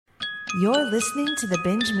You're listening to the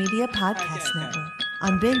Binge Media Podcast Network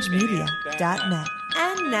on BingeMedia.net.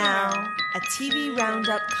 And now, a TV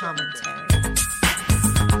Roundup commentary.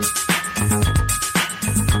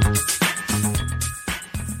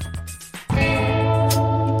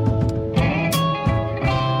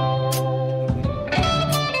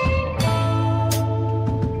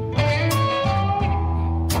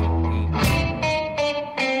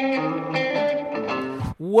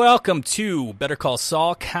 Welcome to Better Call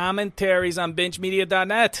Saul commentaries on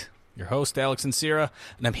BingeMedia.net. Your host, Alex Insira,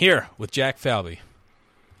 and I'm here with Jack Falvey.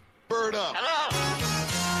 Bird up.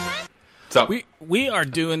 Hello. What's up? We are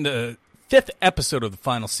doing the 5th episode of the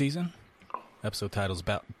final season. Episode title is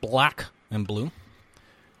about Black and Blue.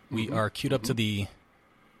 We are queued up to the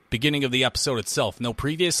beginning of the episode itself. No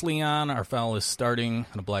previously on. Our file is starting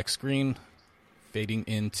on a black screen, fading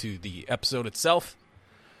into the episode itself.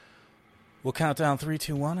 We'll count down 3,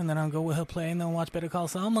 2, 1, and then I'll go with her play, and then watch Better Call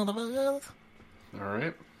Saul, motherfuckers. All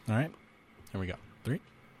right. Here we go. 3,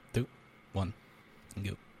 2, 1, and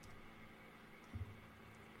go.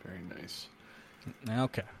 Very nice.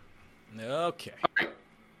 Okay. All right.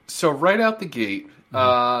 So right out the gate,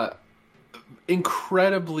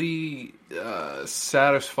 incredibly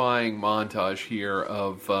satisfying montage here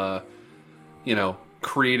of,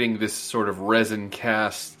 creating this sort of resin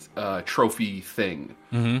cast trophy thing.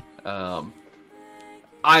 Mm-hmm.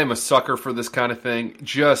 I am a sucker for this kind of thing.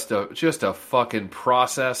 Just a fucking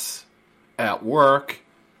process at work.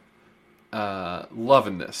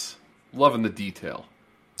 Loving this. Loving the detail.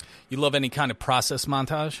 You love any kind of process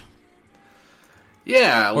montage?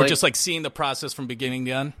 Yeah. Or just like seeing the process from beginning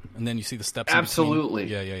to end, and then you see the steps absolutely. in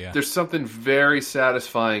between? Yeah. There's something very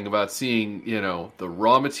satisfying about seeing, the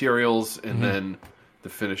raw materials and then the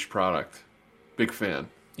finished product. Big fan.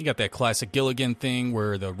 You got that classic Gilligan thing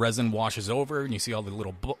where the resin washes over and you see all the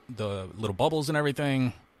little bubbles and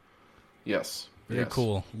everything. Yes. Very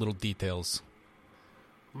cool little details.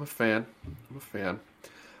 I'm a fan.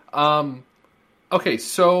 Okay,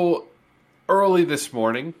 so early this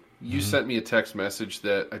morning, you sent me a text message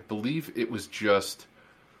that I believe it was just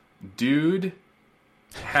dude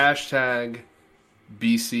 #BCS.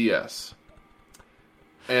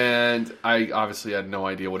 And I obviously had no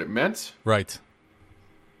idea what it meant. Right.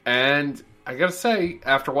 And I gotta say,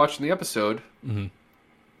 after watching the episode, I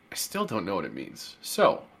still don't know what it means.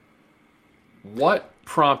 So, what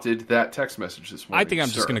prompted that text message this morning? I think I'm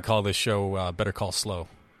just going to call this show Better Call Slow.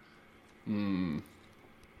 Yep.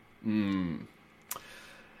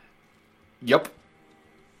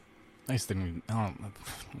 I don't even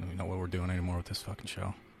know what we're doing anymore with this fucking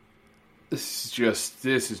show. This is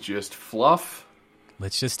just fluff.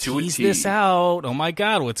 Let's just tease this out. Oh my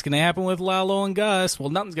God, what's going to happen with Lalo and Gus? Well,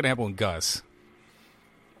 nothing's going to happen with Gus.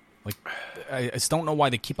 Like, I just don't know why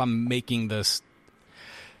they keep on making this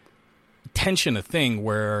tension a thing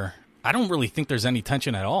where I don't really think there's any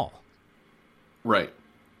tension at all. Right.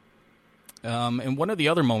 And one of the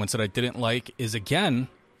other moments that I didn't like is, again,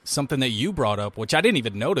 something that you brought up, which I didn't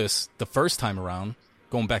even notice the first time around,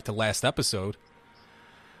 going back to last episode.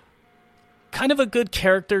 Kind of a good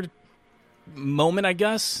character moment, I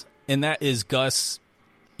guess, and that is Gus,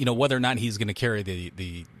 whether or not he's going to carry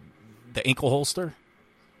the ankle holster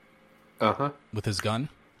with his gun.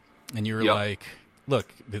 And you're like,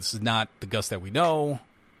 look, this is not the Gus that we know,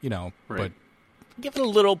 but give it a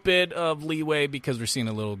little bit of leeway because we're seeing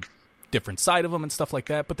a little different side of him and stuff like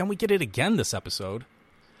that. But then we get it again this episode.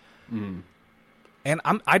 And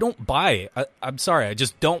I don't buy it. I'm sorry, I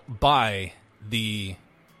just don't buy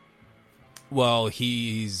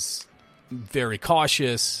he's very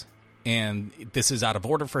cautious, and this is out of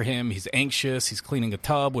order for him. He's anxious. He's cleaning a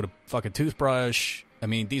tub with a fucking toothbrush. I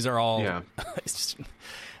mean, these are all... Yeah.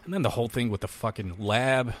 And then the whole thing with the fucking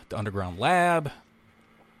lab, the underground lab.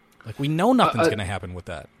 Like, we know nothing's going to happen with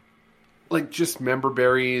that. Like, just member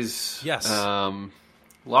berries. Yes. A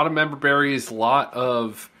lot of member berries, a lot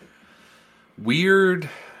of weird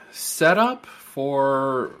setup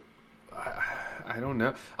for... I don't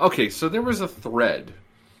know. Okay, so there was a thread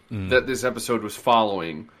that this episode was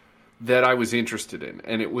following that I was interested in.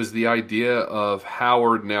 And it was the idea of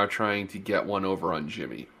Howard now trying to get one over on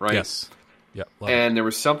Jimmy, right? Yes. Yeah. And there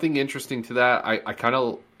was something interesting to that. I kind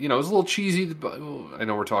of, it was a little cheesy. I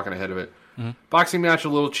know we're talking ahead of it. Boxing match a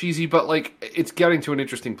little cheesy, but like it's getting to an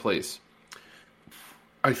interesting place.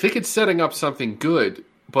 I think it's setting up something good,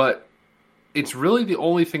 but it's really the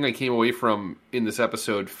only thing I came away from in this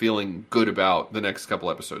episode feeling good about the next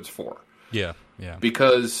couple episodes for. Yeah.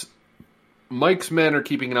 Because Mike's men are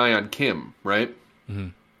keeping an eye on Kim, right?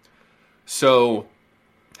 So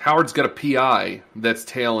Howard's got a PI that's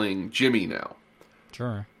tailing Jimmy now.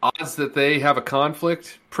 Sure. Odds that they have a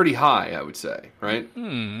conflict, pretty high, I would say, right?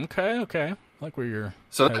 Okay. I like where your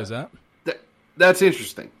head is at. That's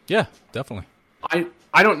interesting. Yeah, definitely.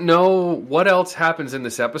 I don't know what else happens in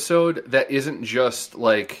this episode that isn't just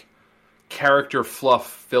like character fluff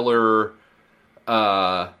filler,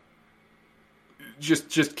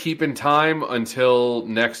 just keeping time until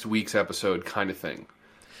next week's episode kind of thing.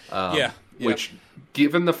 Which,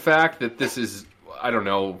 given the fact that this is, I don't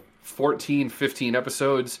know, 14, 15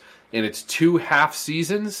 episodes and it's 2 half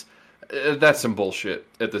seasons, that's some bullshit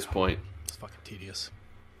at this point. It's fucking tedious.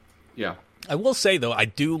 Yeah. I will say, though, I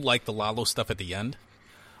do like the Lalo stuff at the end.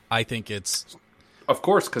 I think it's... Of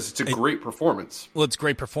course, because it's a great performance. Well, it's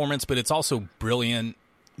great performance, but it's also brilliant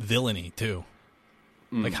villainy, too.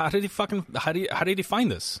 Like, how did he find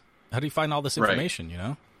this? How did he find all this information, you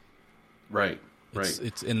know? Right.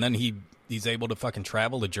 And then he's able to fucking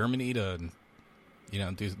travel to Germany to, you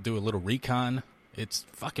know, do a little recon. It's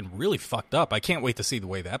fucking really fucked up. I can't wait to see the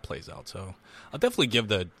way that plays out. So I'll definitely give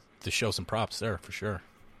the show some props there for sure.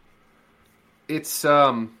 It's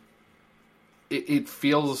it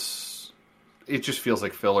just feels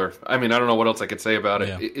like filler. I mean, I don't know what else I could say about it.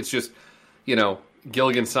 Yeah. It's just, you know,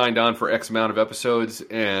 Gilligan signed on for X amount of episodes,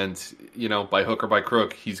 and, you know, by hook or by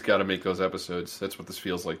crook, he's got to make those episodes. That's what this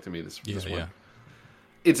feels like to me. This one. Yeah.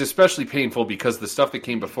 It's especially painful because the stuff that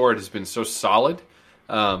came before it has been so solid.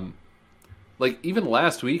 Like, even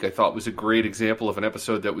last week, I thought was a great example of an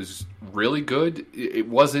episode that was really good. It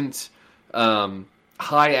wasn't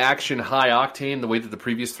high action, high octane the way that the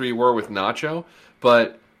previous 3 were with Nacho,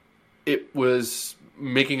 but it was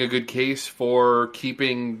making a good case for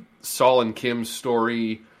keeping Saul and Kim's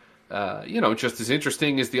story, you know, just as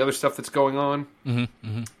interesting as the other stuff that's going on.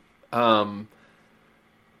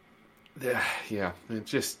 Yeah,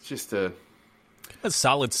 just a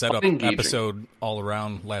solid setup episode all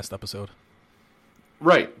around last episode.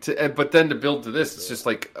 Right, but then to build to this, it's just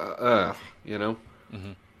like, you know?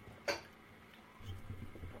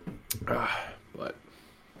 But...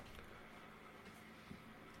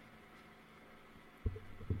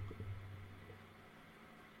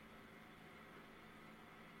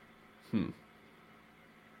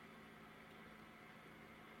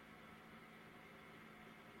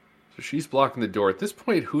 So she's blocking the door. At this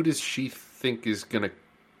point, who does she think is going to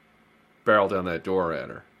barrel down that door at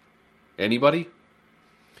her? Anybody?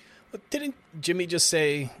 But didn't Jimmy just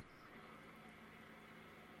say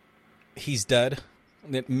he's dead?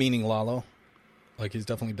 Meaning Lalo? Like he's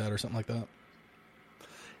definitely dead or something like that?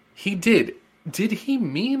 He did. Did he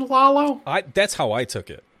mean Lalo? That's how I took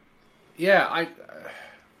it. Yeah, I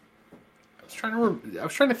was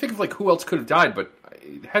trying to think of like who else could have died, but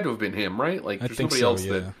it had to have been him, right? Like there's nobody else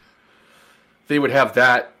that they would have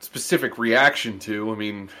that specific reaction to. I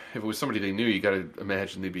mean, if it was somebody they knew, you got to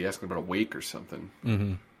imagine they'd be asking about a wake or something.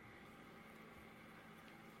 Mm-hmm.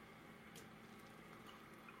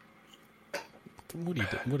 What do you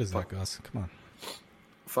do? What is that, Gus? Come on.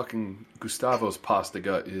 Fucking Gustavo's pasta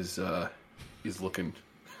gut is looking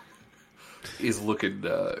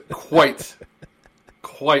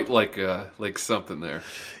quite like something there.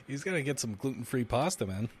 He's got to get some gluten-free pasta,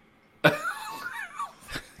 man.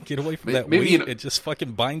 Get away from that wheat. It just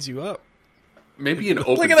fucking binds you up. Maybe an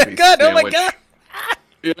open. Look at that gut! Sandwich. Oh my god!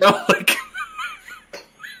 You know, like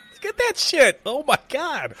look at that shit! Oh my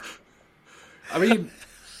god! I mean,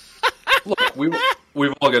 look,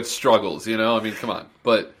 we've all got struggles, you know. I mean, come on,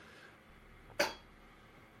 but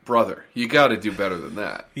brother, you got to do better than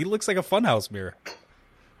that. He looks like a funhouse mirror.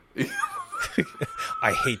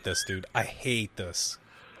 I hate this, dude. I hate this.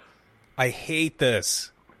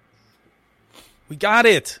 We got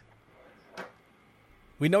it.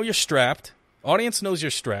 We know you're strapped. Audience knows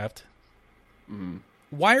you're strapped. Mm-hmm.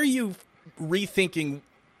 Why are you rethinking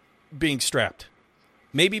being strapped?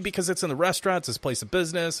 Maybe because it's in the restaurant, it's a place of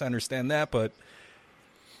business. I understand that, but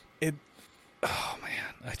oh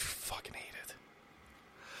man, I fucking hate it.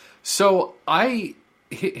 So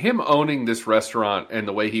him owning this restaurant and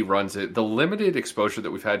the way he runs it, the limited exposure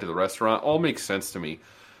that we've had to the restaurant all makes sense to me.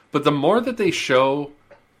 But the more that they show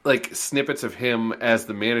like snippets of him as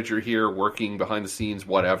the manager here working behind the scenes,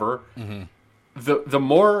 whatever, mm-hmm. the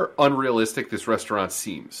more unrealistic this restaurant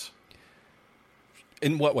seems.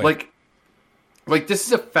 In what way? Like this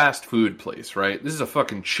is a fast food place, right? This is a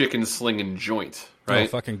fucking chicken slinging joint, right? Oh,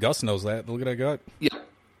 fucking Gus knows that. Look at that gut.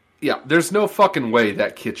 Yeah, there's no fucking way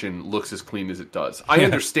that kitchen looks as clean as it does. I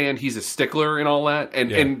understand he's a stickler and all that,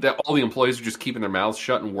 and that all the employees are just keeping their mouths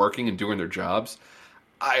shut and working and doing their jobs.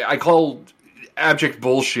 I call abject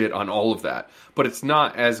bullshit on all of that, but it's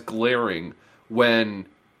not as glaring when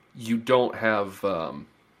you don't have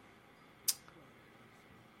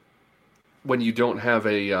when you don't have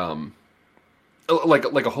a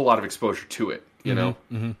like a whole lot of exposure to it, you know.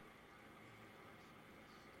 Mm-hmm.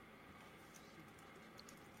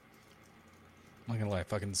 I'm not gonna lie,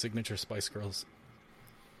 fucking signature Spice Girls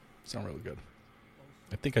sound really good.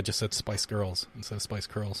 I think I just said Spice Girls instead of Spice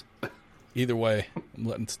Curls. Either way, I'm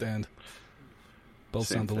letting it stand. Both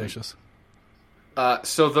Same sound thing. delicious.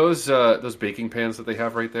 So those baking pans that they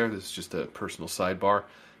have right there, this is just a personal sidebar.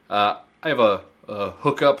 I have a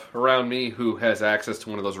hookup around me who has access to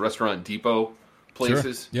one of those Restaurant Depot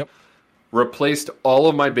places. Sure. Yep. Replaced all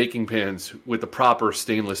of my baking pans with the proper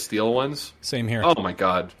stainless steel ones. Same here. Oh my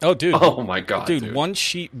god. Oh, dude. Oh my god, dude. One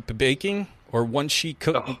sheet baking or one sheet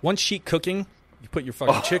cooking. You put your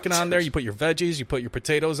fucking chicken on there. You put your veggies. You put your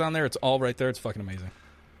potatoes on there. It's all right there. It's fucking amazing.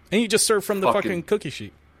 And you just serve from the fucking cookie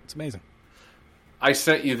sheet. It's amazing. I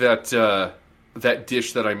sent you that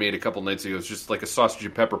dish that I made a couple nights ago. It's just like a sausage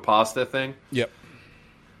and pepper pasta thing. Yep.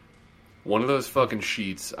 One of those fucking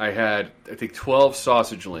sheets, I had, I think, 12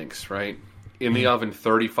 sausage links, right? In the oven,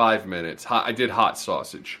 35 minutes. I did hot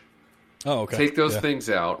sausage. Oh, okay. Take those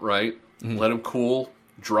things out, right? Let them cool,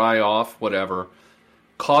 dry off, whatever.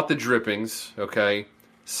 Caught the drippings, okay?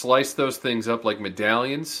 Slice those things up like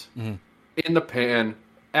medallions in the pan.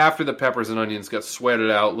 After the peppers and onions got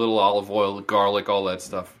sweated out, little olive oil, garlic, all that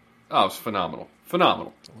stuff. Oh, it's phenomenal.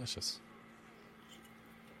 Phenomenal. Delicious.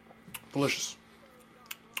 Delicious.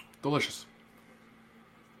 Delicious.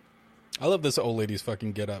 I love this old lady's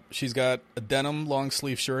fucking get up. She's got a denim long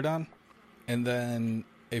sleeve shirt on and then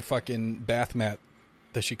a fucking bath mat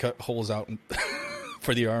that she cut holes out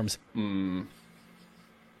for the arms.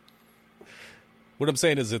 What I'm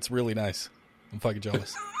saying is it's really nice. I'm fucking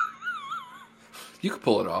jealous. You could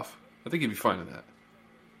pull it off. I think you'd be fine with that.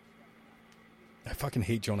 I fucking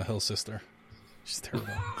hate Jonah Hill's sister. She's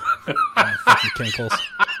terrible. Fucking kinkles.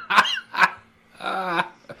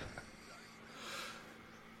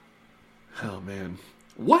 Oh, man.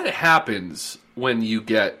 What happens when you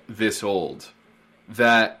get this old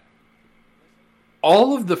that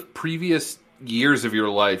all of the previous years of your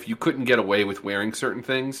life you couldn't get away with wearing certain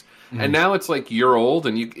things, and now it's like you're old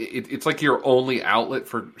and it's like your only outlet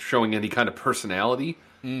for showing any kind of personality?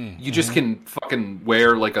 You just can fucking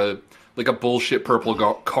wear like a bullshit purple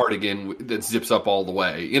cardigan that zips up all the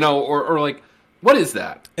way, you know, or like, what is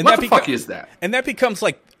that? And what the fuck is that? And that becomes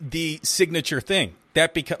like the signature thing.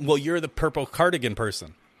 Well, you're the purple cardigan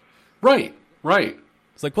person. Right, right.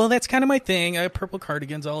 It's like, well, that's kind of my thing. I have purple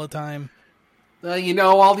cardigans all the time. You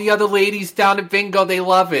know, all the other ladies down at Bingo, they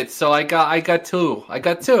love it. So I got two. I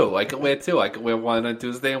can wear two. I can wear one on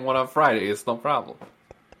Tuesday and one on Friday. It's no problem.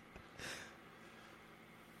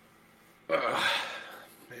 Man.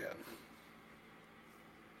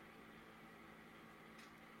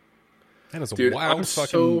 That is a Dude, wild I'm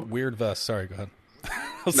fucking weird vest. Sorry, go ahead.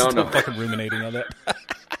 I was No. fucking ruminating on that.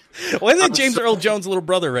 Why is that James Earl Jones' little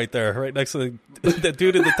brother right there, right next to the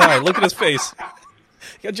dude in the tie? Look at his face.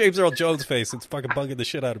 You got James Earl Jones' face. It's fucking bugging the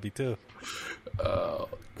shit out of me, too. Oh,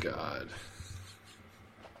 God.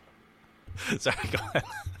 Sorry, go ahead.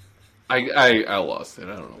 I lost it.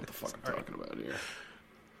 I don't know what the fuck I'm talking about here.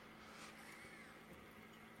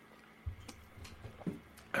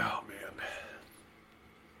 Oh, man.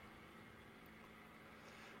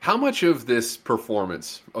 How much of this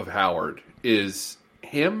performance of Howard is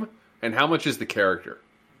him, and how much is the character?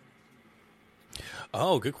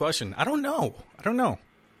 Oh, good question. I don't know. I don't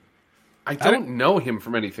know him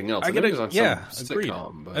from anything else. I think he was on some agreed.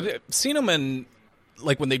 sitcom. But... I've seen him in,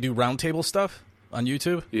 like, when they do roundtable stuff on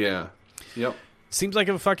YouTube. Yeah. Yep. Seems like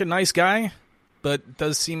a fucking nice guy, but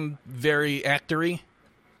does seem very actory.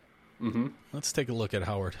 Mm-hmm. Let's take a look at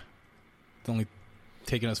Howard. It's only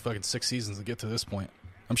taken us fucking 6 seasons to get to this point.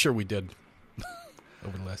 I'm sure we did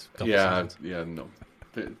over the last couple seasons. Yeah, no.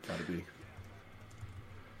 It gotta be.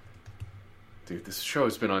 Dude, this show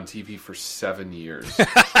has been on TV for 7 years.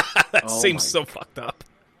 That seems so fucked up.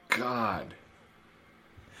 God.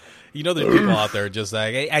 You know, there's people out there just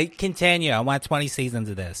like, hey, I continue. I want 20 seasons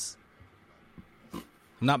of this. I'm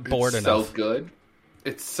not bored enough. It's so good.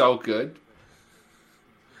 It's so good.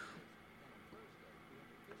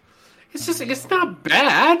 It's just, it's not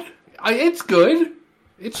bad. It's good.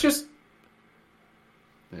 It's just,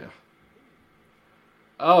 yeah.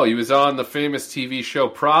 Oh, he was on the famous TV show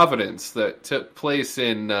Providence that took place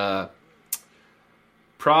in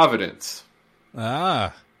Providence.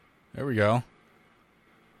 Ah, there we go.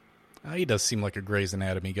 Oh, he does seem like a Grey's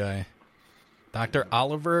Anatomy guy. Dr.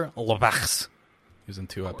 Oliver Lavax. He was in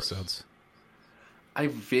 2 episodes. I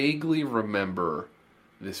vaguely remember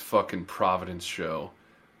this fucking Providence show.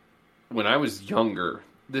 When I was younger,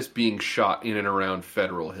 this being shot in and around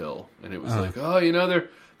Federal Hill. And it was like, oh, you know,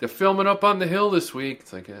 they're filming up on the hill this week.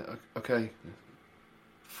 It's like, okay,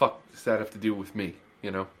 fuck does that have to do with me?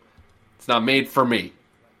 You know, it's not made for me.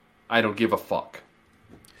 I don't give a fuck.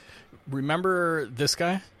 Remember this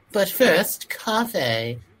guy? But first,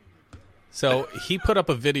 coffee. So he put up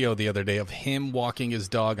a video the other day of him walking his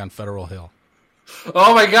dog on Federal Hill.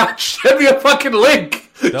 Oh my gosh, send me a fucking link.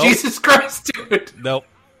 Nope. Jesus Christ, dude. Nope.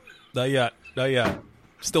 Not yet.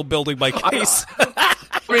 Still building my case.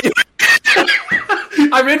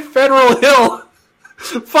 I'm in Federal Hill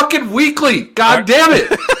fucking weekly. God damn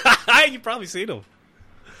it. You've probably seen him.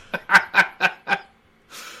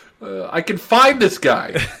 I can find this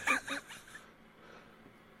guy.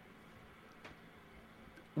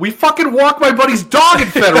 We fucking walk my buddy's dog in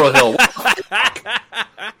Federal Hill.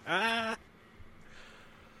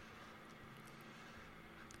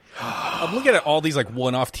 I'm looking at all these like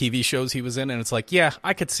one-off TV shows he was in, and it's like, yeah,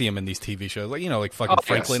 I could see him in these TV shows, like like fucking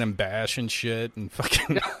Franklin and Bash and shit, and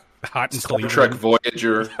fucking Hot and Cleveland. Star Trek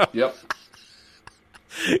Voyager. Yep.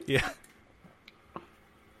 Yeah.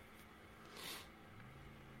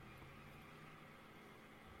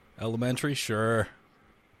 Elementary, sure.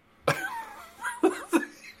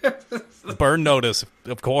 Burn Notice,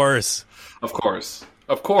 of course. Of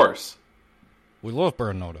course. We love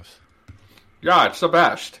Burn Notice. Yeah, it's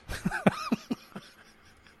abashed.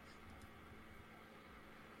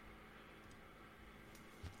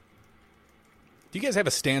 Do you guys have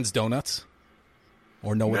a Stan's Donuts?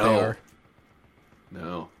 Or know what they are?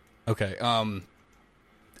 No. Okay.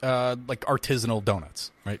 Like artisanal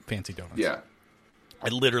donuts, right? Fancy donuts. Yeah. I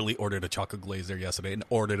literally ordered a chocolate glaze there yesterday and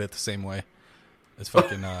ordered it the same way as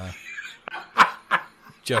fucking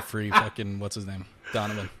Jeffrey, fucking, what's his name?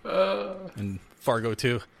 Donovan. And Fargo,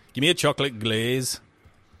 too. Give me a chocolate glaze.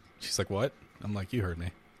 She's like, what? I'm like, you heard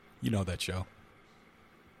me. You know that show.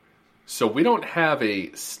 So we don't have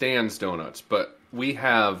a Stan's Donuts, but we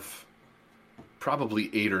have probably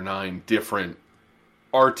 8 or 9 different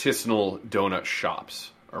artisanal donut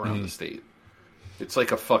shops around the state. It's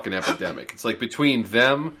like a fucking epidemic. It's like between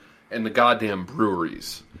them and the goddamn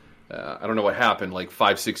breweries. I don't know what happened like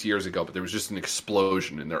 5-6 years ago, but there was just an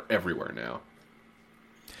explosion, and they're everywhere now.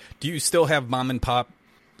 Do you still have mom and pop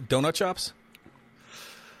donut shops?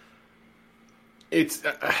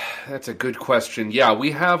 That's a good question. Yeah,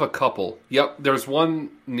 we have a couple. Yep, there's one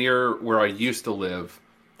near where I used to live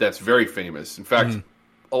that's very famous. In fact,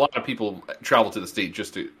 a lot of people travel to the state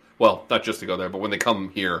not just to go there, but when they come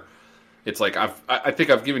here, it's like I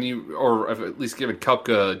think I've given you, or I've at least given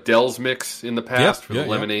Kupka Dell's mix in the past for the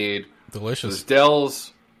lemonade. Delicious. So there's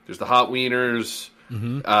Dell's, there's the hot wieners,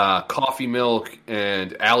 coffee milk,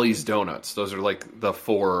 and Allie's Donuts. Those are like the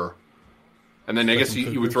 4. And then I guess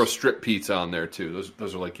you would throw strip pizza on there too.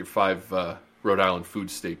 Those are like your 5 Rhode Island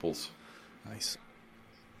food staples. Nice.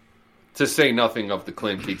 To say nothing of the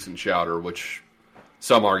clam cakes and chowder, which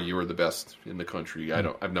some argue are the best in the country.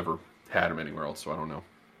 I've never had them anywhere else, so I don't know.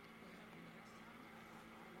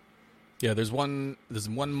 Yeah, there's one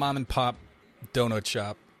mom and pop donut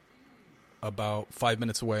shop about 5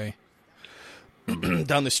 minutes away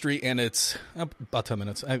down the street, and it's about 10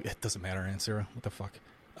 minutes. It doesn't matter, Aunt Sarah. What the fuck?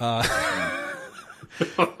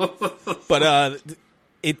 But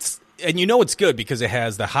it's, and it's good because it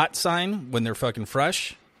has the hot sign when they're fucking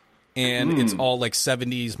fresh, and it's all like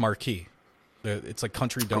 70s marquee. It's like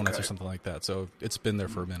country donuts or something like that. So it's been there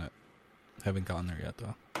for a minute. Haven't gone there yet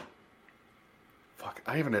though. Fuck,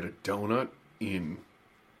 I haven't had a donut in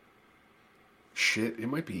shit. It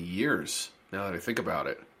might be years now that I think about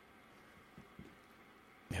it.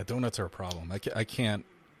 Yeah, donuts are a problem. I can't.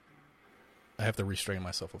 I have to restrain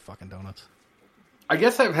myself with fucking donuts. I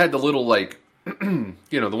guess I've had the little, like,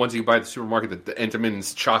 the ones you buy at the supermarket, the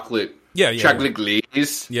Entenmann's chocolate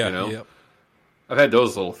glaze. Yeah, Yep. I've had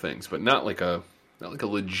those little things, but not like a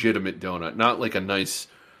legitimate donut. Not like a nice,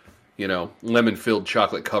 lemon-filled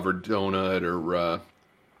chocolate-covered donut or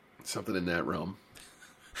something in that realm.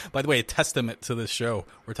 By the way, a testament to this show.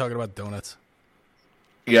 We're talking about donuts.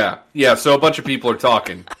 Yeah. So a bunch of people are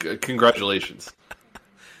talking. Congratulations.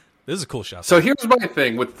 This is a cool shop. So here's my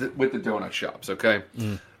thing with the donut shops, okay?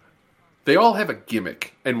 They all have a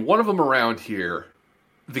gimmick. And one of them around here,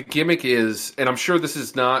 the gimmick is, and I'm sure this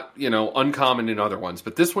is not, uncommon in other ones,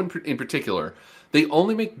 but this one in particular, they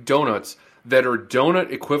only make donuts that are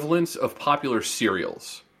donut equivalents of popular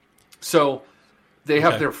cereals. So they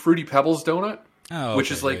have their Fruity Pebbles donut,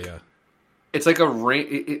 which is like, it's like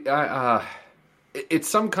it's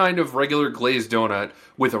some kind of regular glazed donut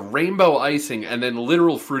with a rainbow icing and then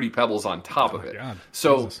literal Fruity Pebbles on top of it. God.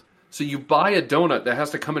 So you buy a donut that has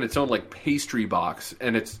to come in its own like pastry box,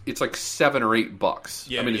 and it's like $7 or $8.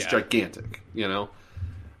 Yeah, I mean, it's gigantic,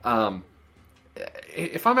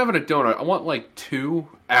 if I'm having a donut, I want like 2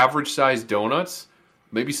 average-sized donuts,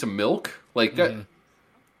 maybe some milk. Like that. Mm-hmm.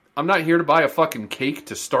 I'm not here to buy a fucking cake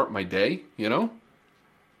to start my day, you know?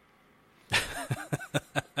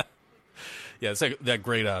 Yeah, it's like that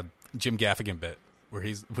great Jim Gaffigan bit where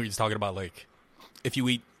he's talking about, like, if you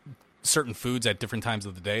eat certain foods at different times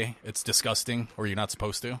of the day, it's disgusting or you're not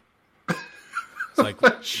supposed to. It's like,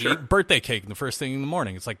 sure. Eat birthday cake the first thing in the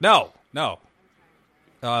morning. It's like, no. You're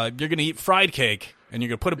going to eat fried cake and you're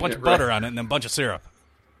going to put a bunch of butter on it and then a bunch of syrup.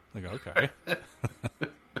 Like, okay.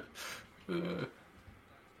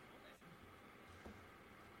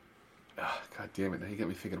 God damn it! Now you got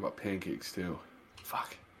me thinking about pancakes too.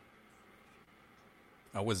 Fuck.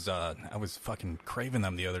 I was fucking craving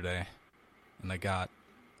them the other day, and I got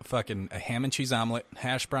a ham and cheese omelet,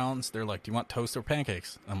 hash browns. They're like, "Do you want toast or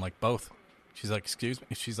pancakes?" I'm like, "Both." She's like, "Excuse me."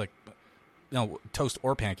 She's like, "No, toast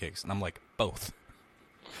or pancakes," and I'm like, "Both."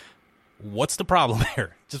 What's the problem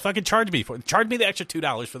here? Just fucking charge me the extra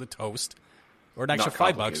 $2 for the toast, or an extra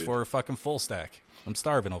 $5 for a fucking full stack. I'm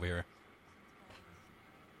starving over here.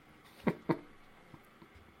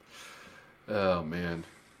 Oh man,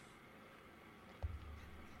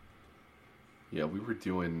 yeah, we were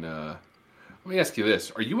doing. Let me ask you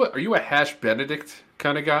this: Are you a hash Benedict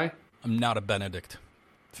kind of guy? I'm not a Benedict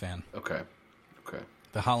fan. Okay.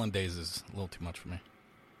 The hollandaise is a little too much for me.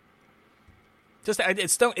 I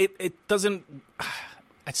just don't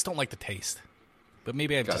like the taste. But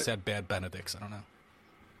maybe I've just had bad Benedicts. I don't know.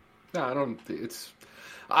 No, I don't.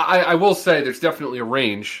 I will say there's definitely a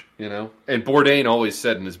range, you know. And Bourdain always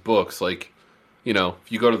said in his books, like, you know,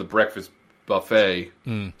 if you go to the breakfast buffet,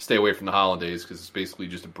 stay away from the hollandaise because it's basically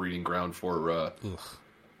just a breeding ground for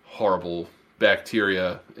horrible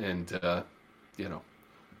bacteria and, you know,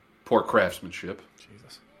 poor craftsmanship.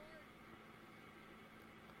 Jesus.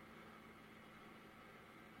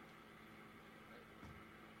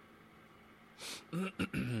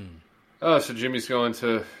 Oh, so Jimmy's going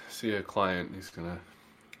to see a client. He's going to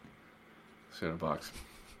sit in a box.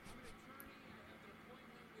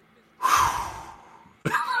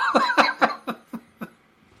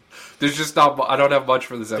 There's just not. I don't have much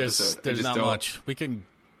for this episode. There's not much. We can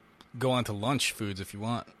go on to lunch foods if you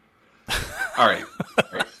want. All right.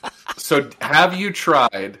 So, have you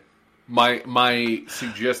tried my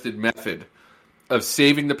suggested method of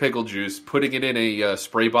saving the pickle juice, putting it in a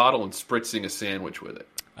spray bottle, and spritzing a sandwich with it?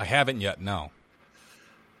 I haven't yet. No,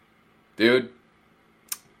 dude.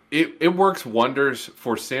 It works wonders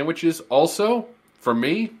for sandwiches. Also, for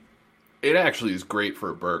me, it actually is great for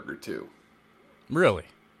a burger too. Really?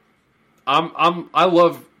 I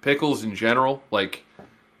love pickles in general. Like,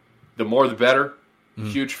 the more the better.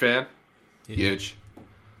 Huge fan. Yeah. Huge.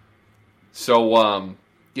 So,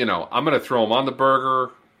 you know, I'm gonna throw them on the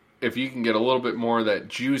burger. If you can get a little bit more of that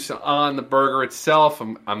juice on the burger itself,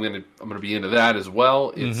 I'm gonna be into that as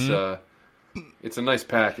well. It's a nice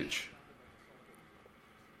package.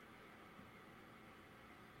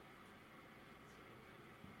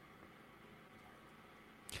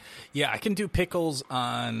 Yeah, I can do pickles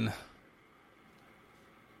on,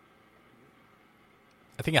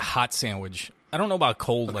 I think, a hot sandwich. I don't know about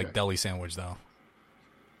cold, like deli sandwich though.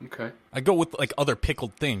 Okay. I go with like other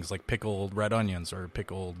pickled things, like pickled red onions or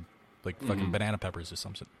pickled like fucking banana peppers or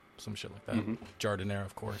some shit like that. Jardinere,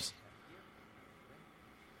 of course.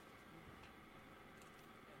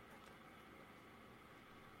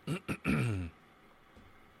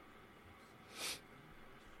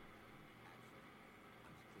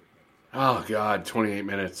 Oh God, 28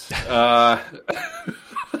 minutes.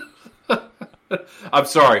 I'm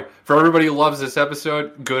sorry for everybody who loves this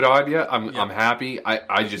episode. Good on you. I'm happy.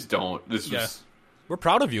 I just don't. We're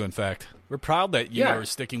proud of you. In fact, we're proud that you are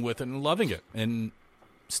sticking with it and loving it and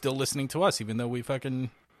still listening to us, even though we fucking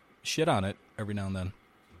shit on it every now and then.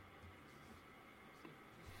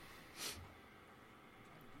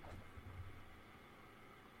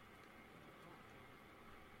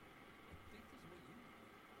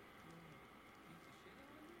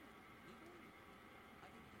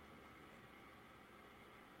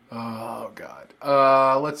 Oh, God.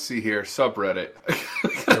 Let's see here. Subreddit.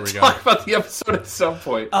 There we go. Talk about the episode at some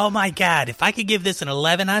point. Oh, my God. If I could give this an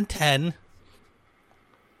 11 on 10.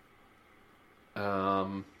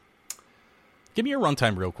 Give me your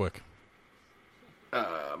runtime real quick.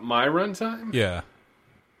 My runtime? Yeah.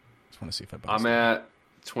 Just want to see if I'm at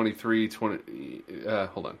 23,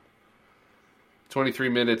 hold on. 23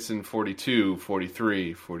 minutes and 42,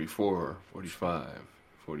 43, 44, 45,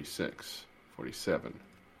 46, 47,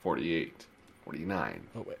 48, 49,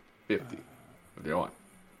 50, 51.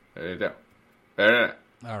 There you go.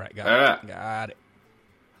 All right, got it.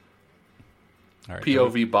 All right,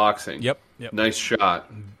 POV boxing. Yep. Nice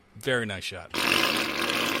shot. Very nice shot.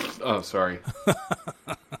 Oh, sorry.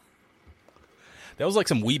 That was like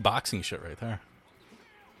some Wii boxing shit right there.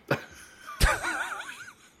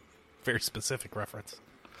 Very specific reference.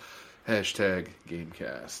 Hashtag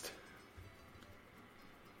BingeCast.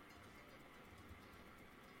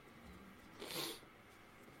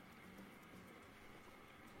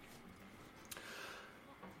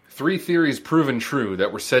 Three theories proven true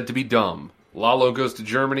that were said to be dumb. Lalo goes to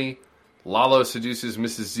Germany. Lalo seduces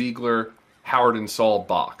Mrs. Ziegler. Howard and Saul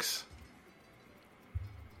box.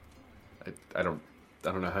 I don't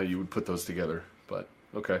know how you would put those together, but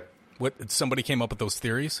okay. What? Somebody came up with those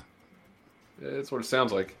theories? That's what it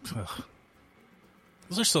sounds like. Ugh.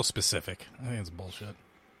 Those are so specific. I think it's bullshit.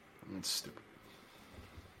 It's stupid.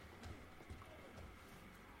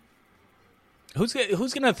 Who's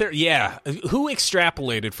gonna? Who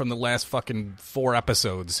extrapolated from the last fucking 4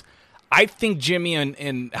 episodes? I think Jimmy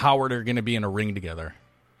and Howard are gonna be in a ring together.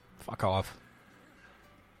 Fuck off.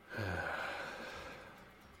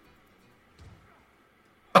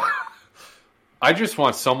 I just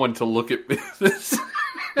want someone to look at me.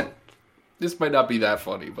 This might not be that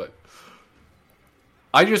funny, but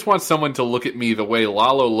I just want someone to look at me the way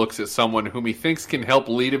Lalo looks at someone whom he thinks can help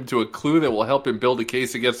lead him to a clue that will help him build a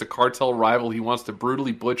case against a cartel rival he wants to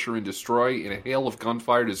brutally butcher and destroy in a hail of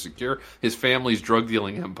gunfire to secure his family's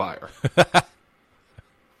drug-dealing empire.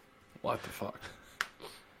 What the fuck?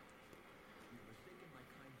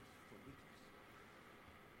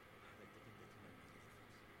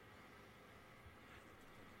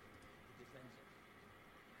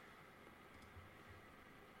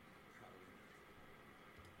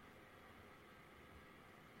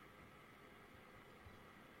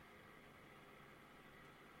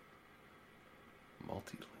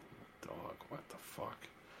 Multilingual dog. What the fuck?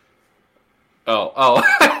 Oh.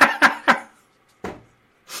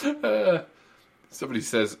 Somebody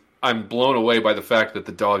says, I'm blown away by the fact that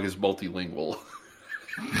the dog is multilingual.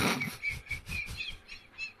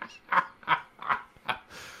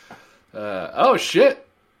 Oh, shit.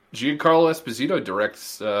 Giancarlo Esposito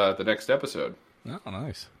directs the next episode. Oh,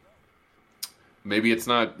 nice. Maybe it's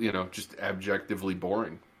not, just objectively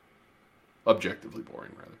boring. Objectively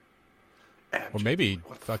boring, rather. Or maybe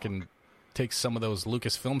fucking takes some of those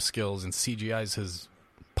Lucasfilm skills and CGI's his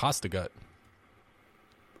pasta gut.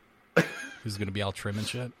 Who's going to be all trim and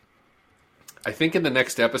shit? I think in the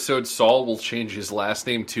next episode, Saul will change his last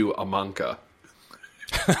name to Amanka.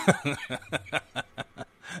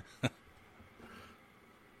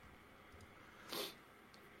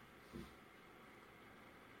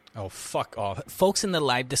 Oh, fuck off. Folks in the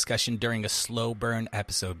live discussion during a slow burn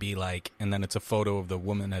episode be like, and then it's a photo of the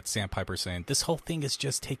woman at Sandpiper saying, this whole thing is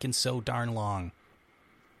just taking so darn long.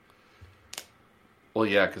 Well,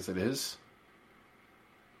 yeah, because it is.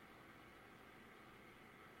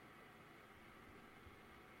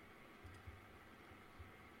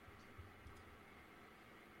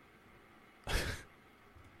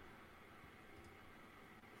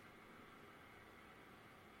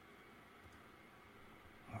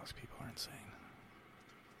 Those people are insane.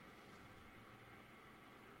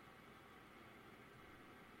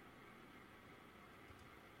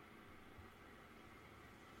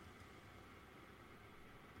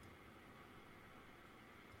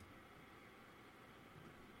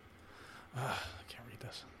 I can't read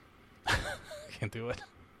this. I can't do it.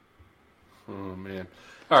 Oh, man.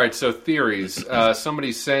 All right, so theories.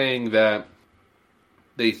 Somebody's saying that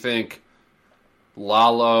they think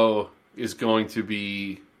Lalo is going to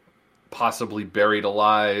be possibly buried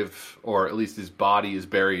alive, or at least his body is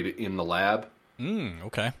buried in the lab.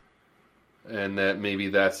 Okay. And that maybe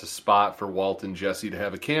that's a spot for Walt and Jesse to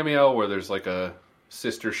have a cameo where there's like a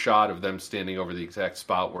sister shot of them standing over the exact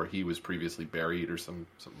spot where he was previously buried or something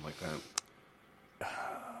like that.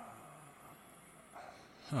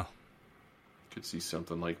 Huh. Could see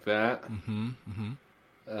something like that. Mm-hmm.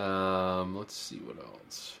 Let's see what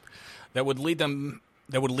else. That would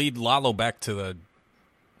lead Lalo back to the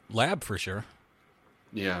lab for sure.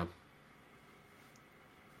 Yeah.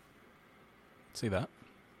 See that?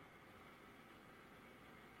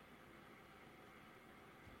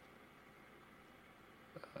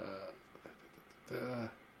 The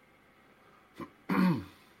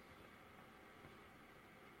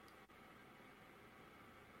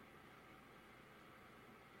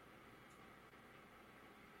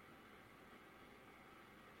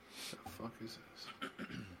fuck is this?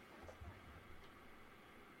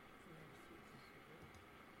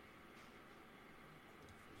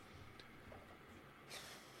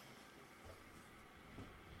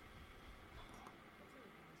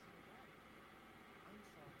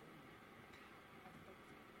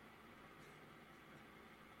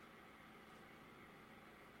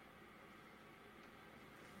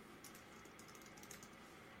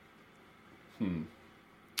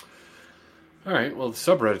 All right. Well, the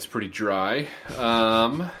subreddit's pretty dry.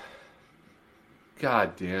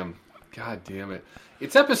 God damn it.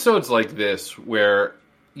 It's episodes like this where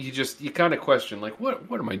you kind of question, like, what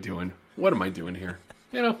am I doing? What am I doing here?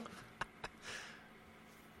 You know?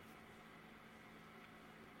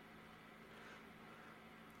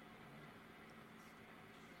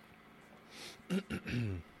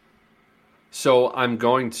 So I'm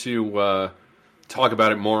going to talk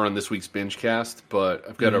about it more on this week's BingeCast, but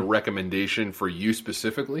I've got a recommendation for you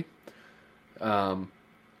specifically.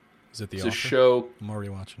 Is it it's a show? I'm already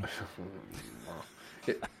watching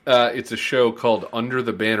it. It's a show called Under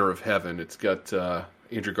the Banner of Heaven. It's got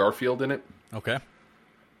Andrew Garfield in it. Okay.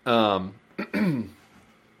 I think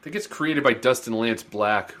it's created by Dustin Lance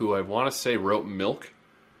Black, who I want to say wrote Milk.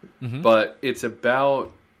 Mm-hmm. But it's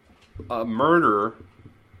about a murder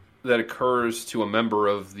that occurs to a member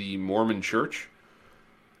of the Mormon Church,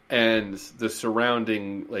 and the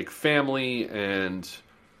surrounding family and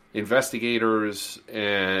investigators,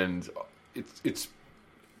 and it's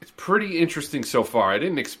pretty interesting so far. I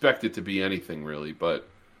didn't expect it to be anything really, but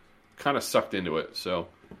kind of sucked into it. So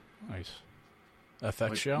nice.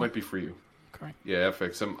 FX show might be for you. Okay. Yeah,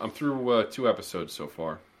 FX. I'm through 2 episodes so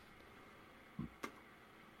far.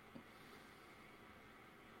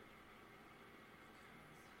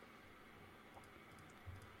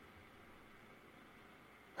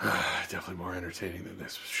 Definitely more entertaining than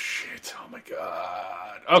this shit. Oh my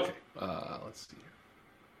god. Okay, let's see here.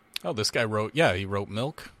 Oh, this guy he wrote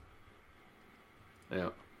Milk. Yeah.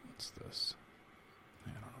 What's this? I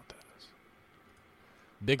don't know what that is.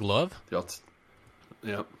 Big Love? Yep.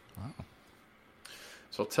 Wow.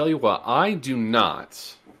 So I'll tell you what, I do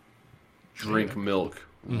not drink milk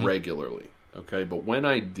regularly, okay? But when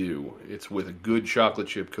I do, it's with a good chocolate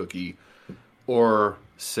chip cookie or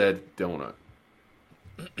said donut.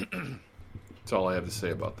 That's all I have to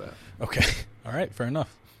say about that. Okay. All right, fair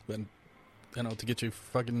enough. Then I know what to get you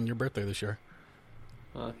for fucking your birthday this year.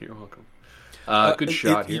 You're welcome. Good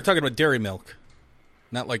shot here. You're talking about dairy milk.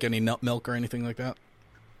 Not like any nut milk or anything like that?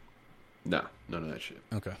 Nah, none of that shit.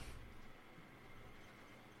 Okay.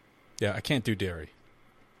 Yeah, I can't do dairy.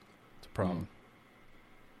 It's a problem.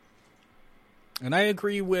 And I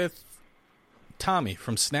agree with Tommy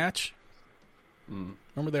from Snatch.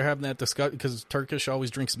 Remember they're having that discussion because Turkish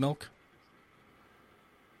always drinks milk?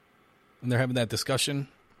 And they're having that discussion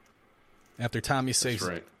after Tommy saves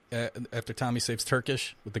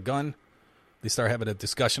Turkish with the gun. They start having a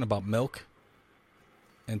discussion about milk.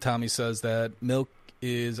 And Tommy says that milk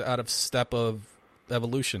is out of step of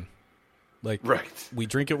evolution. Like, we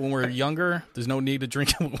drink it when we're younger. There's no need to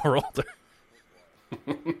drink it when we're older.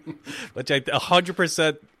 Which I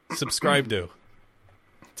 100% subscribe to.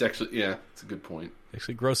 It's actually, it's a good point. It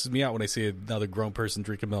actually grosses me out when I see another grown person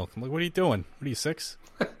drinking milk. I'm like, what are you doing? What are you, 6?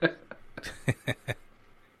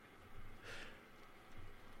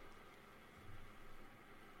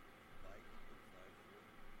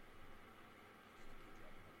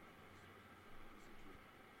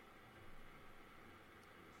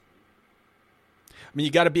 I mean,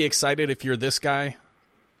 you got to be excited if you're this guy.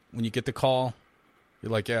 When you get the call,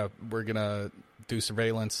 you're like, yeah, we're going to do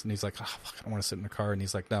surveillance. And he's like, oh, fuck, I don't want to sit in the car. And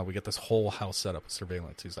he's like, no, we got this whole house set up with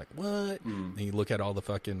surveillance. He's like, what? And you look at all the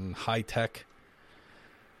fucking high-tech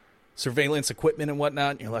surveillance equipment and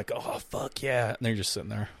whatnot. And you're like, oh, fuck yeah. And they're just sitting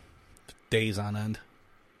there days on end.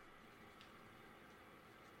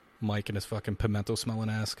 Mike and his fucking pimento-smelling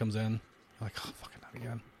ass comes in. You're like, oh, fucking not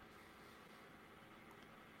again.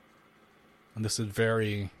 And this is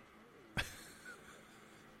very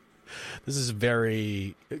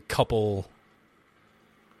couple,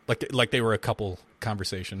 like they were a couple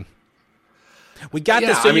conversation. We got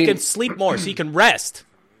this so you can sleep more, so you can rest.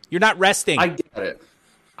 You're not resting. I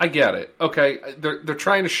get it. Okay, they're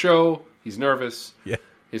trying to show he's nervous. Yeah.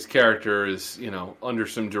 His character is, under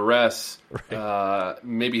some duress. Right.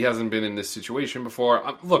 Maybe he hasn't been in this situation before.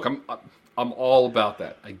 I'm all about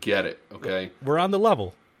that. I get it. Okay, we're on the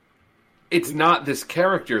level. It's not this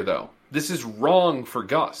character, though. This is wrong for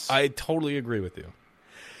Gus. I totally agree with you.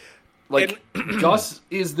 Gus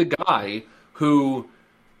is the guy who,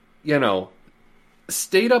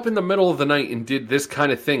 stayed up in the middle of the night and did this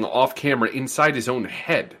kind of thing off camera inside his own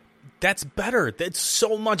head. That's better. That's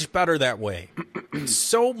so much better that way. It's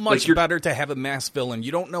so much better to have a masked villain.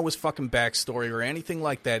 You don't know his fucking backstory or anything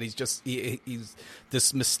like that. He's just he's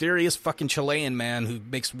this mysterious fucking Chilean man who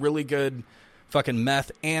makes really good fucking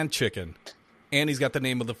meth and chicken. And he's got the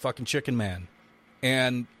name of the fucking chicken man.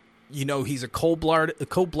 And, he's a cold-hearted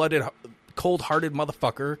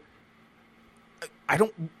motherfucker. I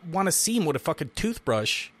don't want to see him with a fucking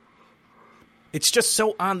toothbrush It's just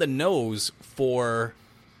so on the nose for,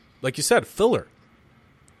 like you said, filler.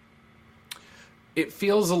 It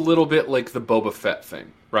feels a little bit like the Boba Fett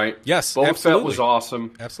thing, right? Yes, Boba absolutely. Fett was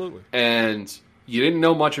awesome. Absolutely. And you didn't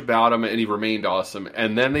know much about him, and he remained awesome.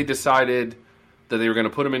 And then they decided that they were going to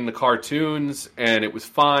put him in the cartoons, and it was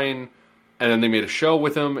fine. And then they made a show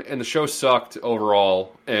with him, and the show sucked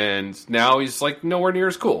overall. And now he's like nowhere near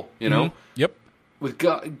as cool, you know? Mm-hmm. Yep. With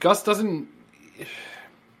Gus doesn't...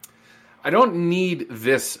 I don't need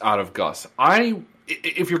this out of Gus.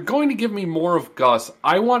 If you're going to give me more of Gus,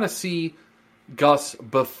 I want to see Gus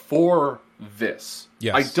before this.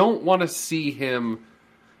 Yes. I don't want to see him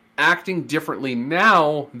acting differently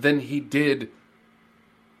now than he did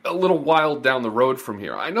a little while down the road from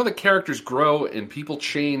here. I know the characters grow and people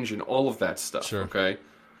change and all of that stuff, sure. Okay?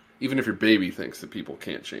 Even if your baby thinks that people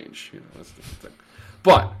can't change. You know, that's the thing.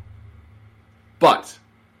 But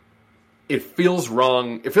it feels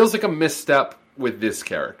wrong. It feels like a misstep with this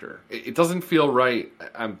character. It doesn't feel right.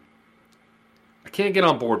 I can't get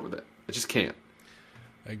on board with it. I just can't.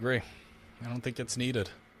 I agree. I don't think it's needed.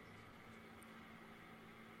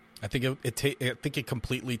 I think it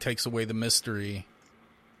completely takes away the mystery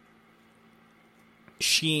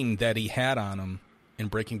sheen that he had on him in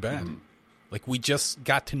Breaking Bad. Mm-hmm. Like, we just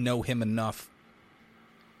got to know him enough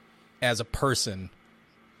as a person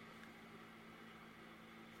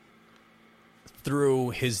through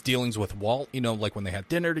his dealings with Walt, you know, like when they had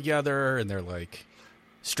dinner together and they're like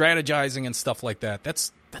strategizing and stuff like that.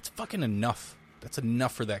 That's fucking enough. That's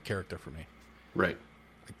enough for that character for me. Right.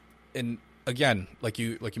 And again, like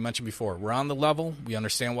you mentioned before, we're on the level. We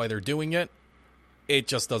understand why they're doing it. It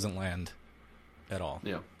just doesn't land at all.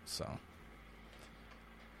 Yeah. So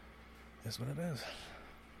that's what it is.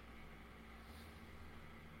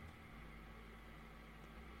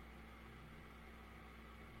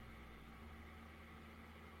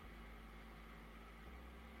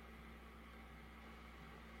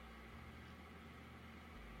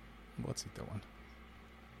 What's he doing?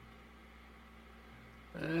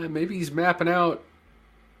 Maybe he's mapping out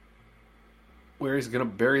where he's going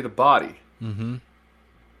to bury the body. Mm-hmm.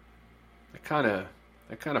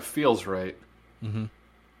 That kind of feels right. Mm-hmm.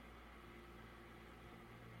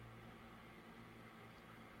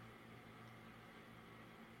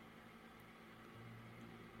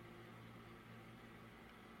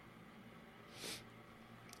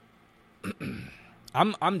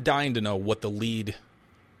 I'm dying to know what the lead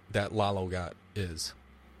that Lalo got is.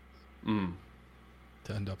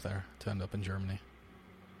 To end up there, to end up in Germany.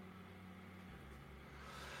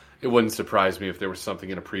 It wouldn't surprise me if there was something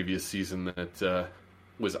in a previous season that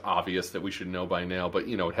was obvious that we should know by now, but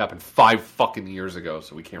you know, it happened 5 fucking years ago,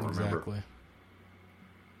 so we can't remember. Exactly.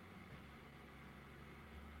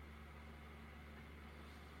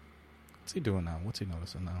 What's he doing now? What's he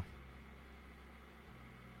noticing now?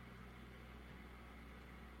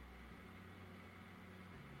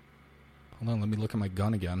 Hold on, let me look at my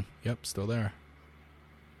gun again. Yep, still there.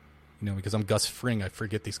 You know, because I'm Gus Fring, I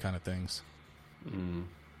forget these kind of things.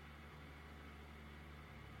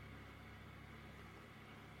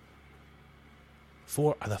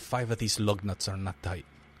 4 out of 5 of these lug nuts are not tight.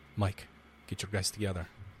 Mike, get your guys together.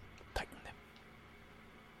 Tighten them.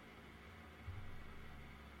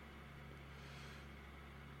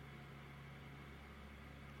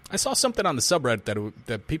 I saw something on the subreddit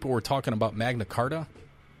that people were talking about Magna Carta.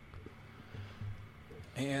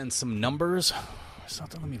 And some numbers.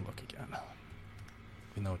 Something, let me look again.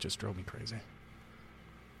 You know, it just drove me crazy.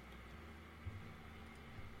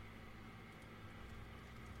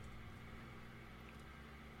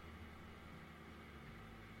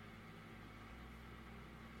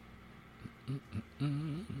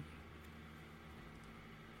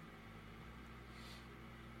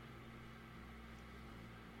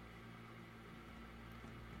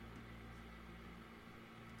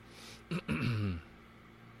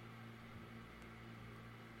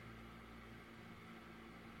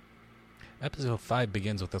 Episode 5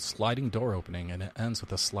 begins with a sliding door opening and it ends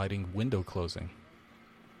with a sliding window closing.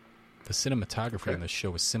 The cinematography in this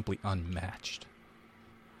show is simply unmatched.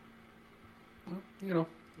 You know,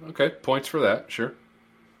 okay, points for that, sure.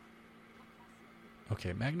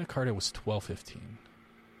 Okay, Magna Carta was 12:15.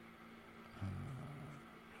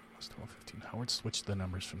 Was 12:15. Howard switched the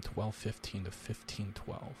numbers from 12:15 to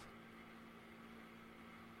 15:12.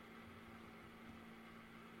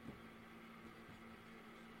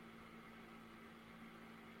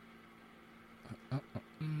 Oh,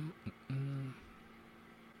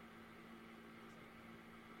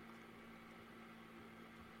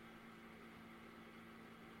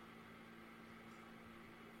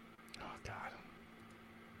 God.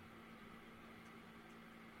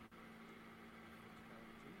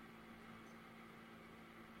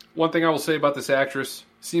 One thing I will say about this actress,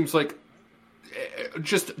 seems like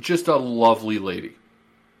just a lovely lady.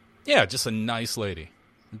 Yeah, just a nice lady.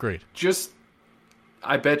 Agreed.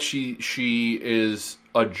 I bet she is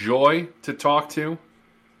a joy to talk to.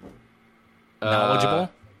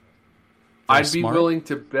 Knowledgeable. I'd be willing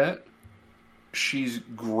to bet she's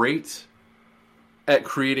great at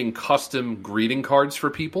creating custom greeting cards for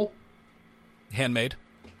people. Handmade.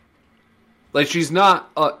 Like, she's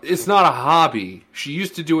not... it's not a hobby. She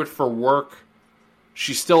used to do it for work.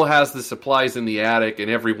 She still has the supplies in the attic,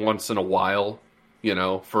 and every once in a while,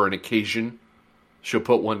 for an occasion, she'll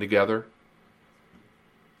put one together.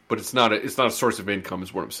 But it's not a source of income,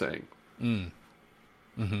 is what I'm saying.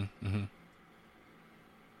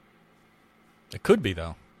 It could be,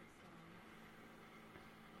 though.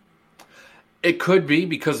 It could be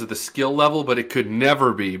because of the skill level, but it could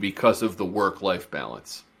never be because of the work-life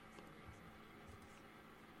balance.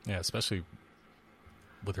 Yeah, especially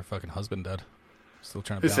with her fucking husband dead. Still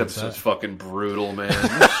trying to balance This that. episode's fucking brutal, man.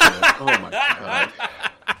 Oh my god.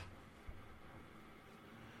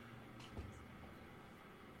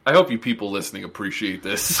 I hope you people listening appreciate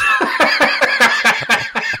this.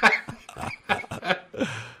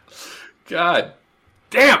 God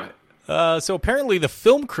damn it. So apparently the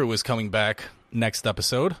film crew is coming back next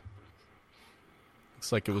episode.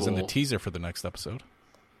 Looks like it was in the teaser for the next episode.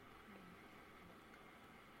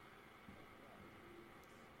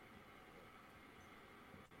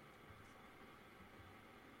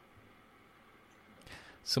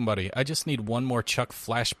 Somebody, I just need one more Chuck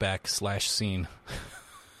flashback / scene.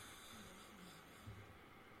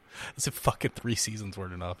 Is it fucking 3 seasons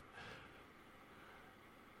weren't enough?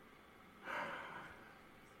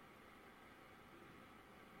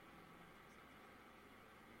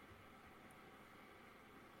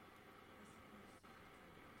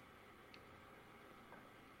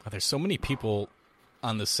 There's so many people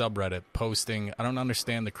on the subreddit posting. I don't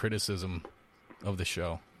understand the criticism of the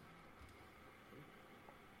show.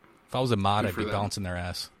 If I was a mod, I'd be bouncing their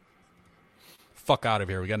ass. Fuck out of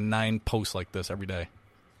here. We got 9 posts like this every day.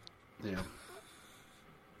 Yeah.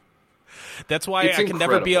 That's why I can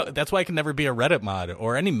never be a Reddit mod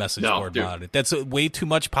or any message board mod. That's way too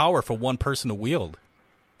much power for one person to wield.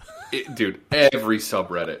 Dude, every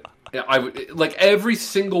subreddit, every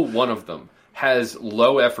single one of them has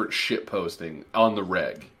low effort shit posting on the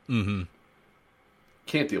reg. Mm-hmm.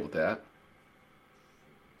 Can't deal with that.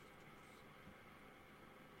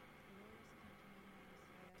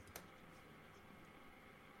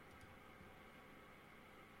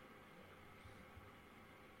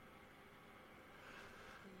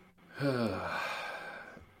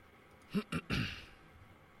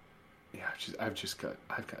 Yeah,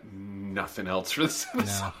 I've got nothing else for this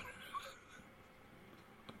episode.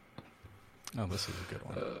 No. Oh, this is a good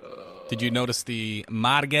one. Did you notice the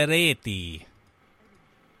Margheriti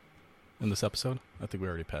in this episode? I think we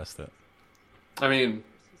already passed that. I mean,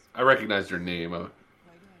 I recognized her name. I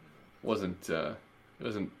wasn't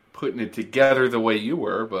putting it together the way you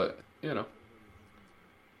were, but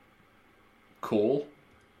cool.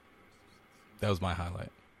 That was my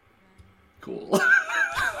highlight. Cool.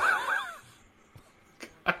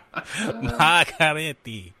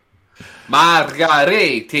 Margheriti.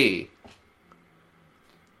 Margheriti.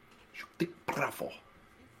 Bravo.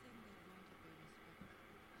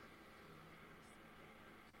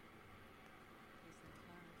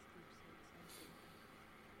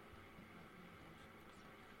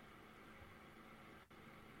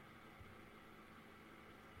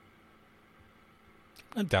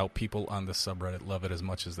 I doubt people on the subreddit love it as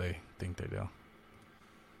much as they think they do.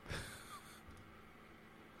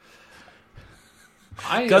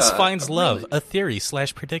 Gus finds love, a theory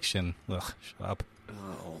 / prediction. Ugh, shut up.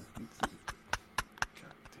 Oh. God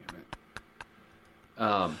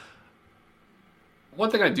damn it. One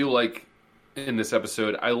thing I do like in this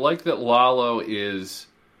episode, I like that Lalo is...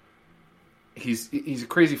 He's a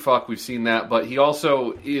crazy fuck, we've seen that, but he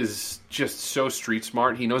also is just so street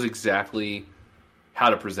smart. He knows exactly how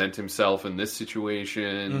to present himself in this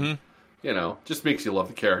situation. Mm-hmm. Just makes you love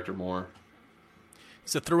the character more.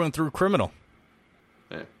 He's a through and through criminal.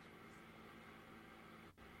 Yeah.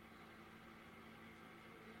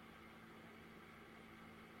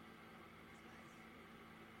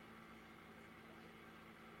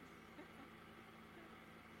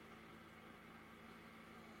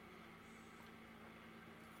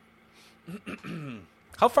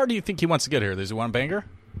 How far do you think he wants to get here? Does he want a banger?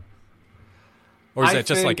 Or is that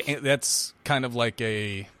just that's kind of like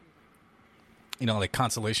a, like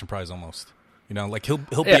consolation prize almost? Like he'll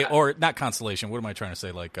be, or not consolation. What am I trying to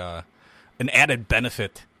say? Like an added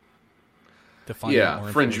benefit to find out more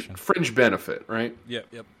information. Fringe benefit, right?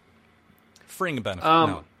 Yep. Fring benefit.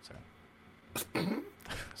 No, sorry.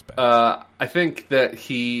 I think that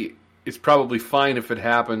he is probably fine if it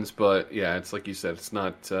happens, but yeah, it's like you said, it's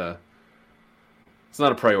not a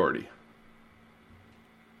priority.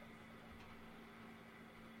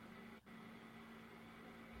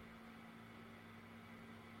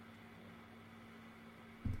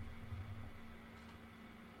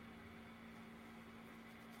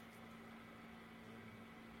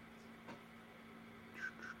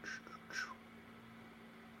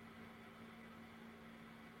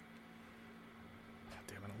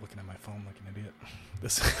 Looking at my phone like an idiot.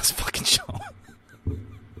 This fucking show.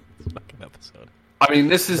 This fucking episode. I mean,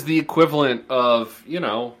 this is the equivalent of,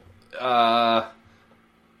 yeah, I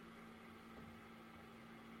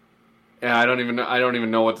don't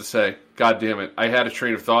even know what to say. God damn it. I had a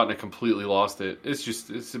train of thought and I completely lost it.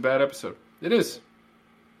 It's a bad episode. It is.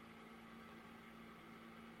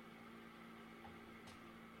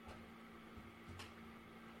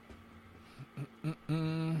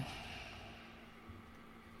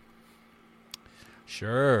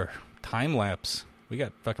 Sure. Time lapse. We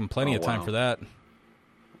got fucking plenty of time for that.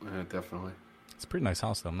 Yeah, definitely. It's a pretty nice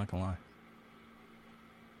house, though. I'm not going to lie.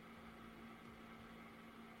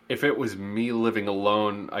 If it was me living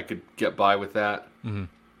alone, I could get by with that. Mm-hmm.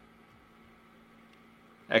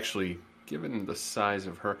 Actually, given the size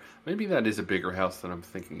of her, maybe that is a bigger house than I'm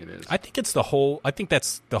thinking it is. I think that's the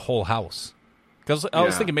whole house. Because I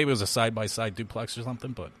was thinking maybe it was a side-by-side duplex or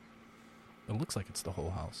something, but it looks like it's the whole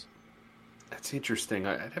house. That's interesting.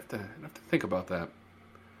 I'd have to think about that.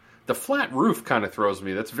 The flat roof kind of throws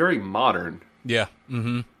me. That's very modern. Yeah.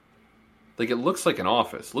 Mm-hmm. Like, it looks like an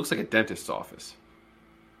office. It looks like a dentist's office.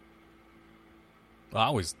 Well, I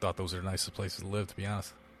always thought those are the nicest places to live, to be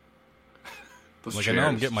honest. Those like, chairs, I know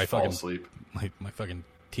I'm getting my fucking sleep. my fucking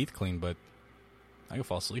teeth cleaned, but I can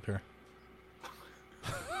fall asleep here.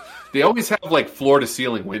 They always have, like,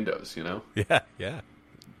 floor-to-ceiling windows, you know? Yeah.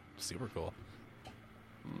 Super cool.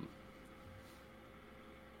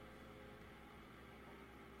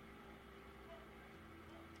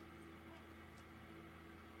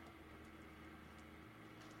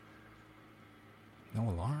 No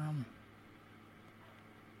alarm.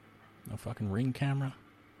 No fucking Ring camera.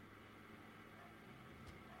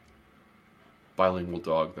 Bilingual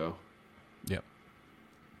dog, though. Yep.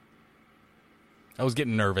 I was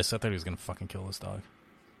getting nervous. I thought he was going to fucking kill this dog.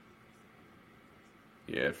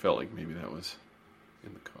 Yeah, it felt like maybe that was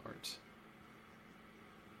in the cards.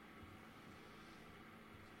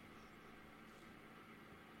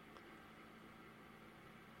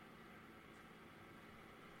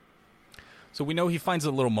 So we know he finds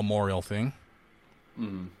a little memorial thing.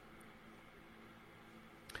 Mm.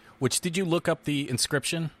 Which, did you look up the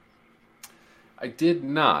inscription? I did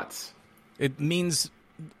not. It means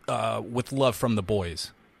with love from the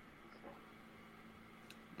boys.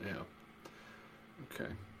 Yeah.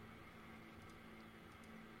 Okay.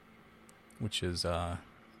 Which is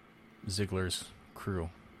Ziegler's crew.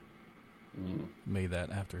 Made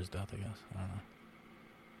that after his death, I guess. I don't know.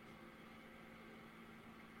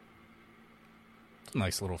 It's a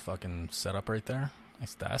nice little fucking setup right there.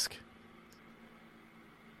 Nice desk.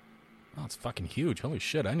 Oh, it's fucking huge. Holy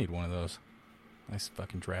shit, I need one of those. Nice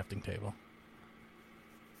fucking drafting table.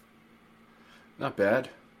 Not bad.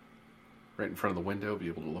 Right in front of the window, be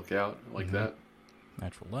able to look out like that.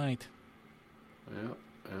 Natural light.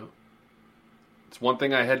 Yeah. It's one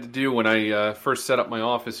thing I had to do when I first set up my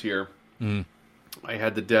office here. I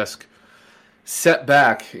had the desk set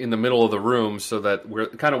back in the middle of the room so that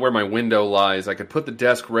where my window lies, I could put the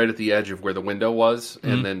desk right at the edge of where the window was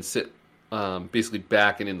and then sit basically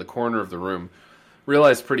back and in the corner of the room.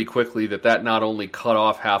 Realized pretty quickly that not only cut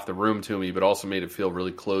off half the room to me, but also made it feel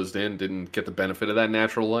really closed in. Didn't get the benefit of that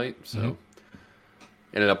natural light. So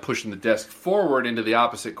ended up pushing the desk forward into the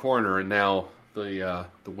opposite corner, and now the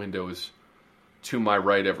window is to my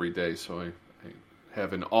right every day. So I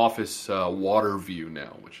have an office water view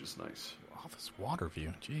now, which is nice. Office water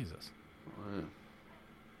view? Jesus. Oh, yeah.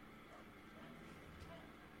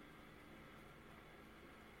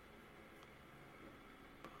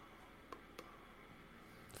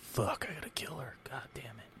 Fuck, I gotta kill her. God damn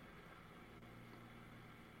it.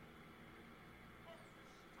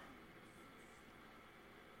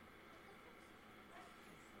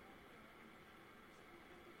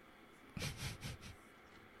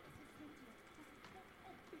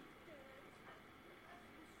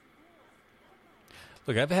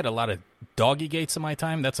 Look, I've had a lot of doggy gates in my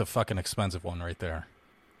time. That's a fucking expensive one right there.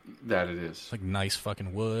 That it is. It's like nice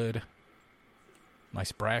fucking wood.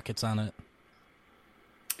 Nice brackets on it.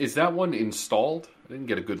 Is that one installed? I didn't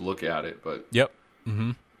get a good look at it, but... Yep.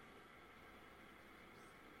 Mm-hmm.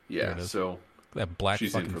 Yeah, so that black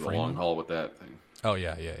she's fucking in for the frame. long haul with that thing. Oh,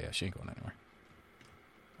 yeah. She ain't going anywhere.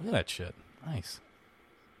 Look at that shit. Nice.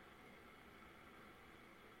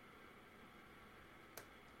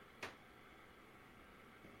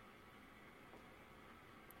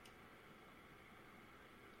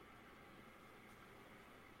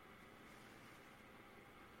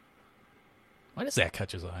 Why does that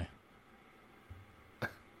catch his eye?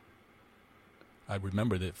 I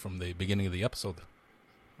remembered it from the beginning of the episode.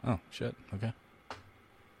 Oh, shit. Okay.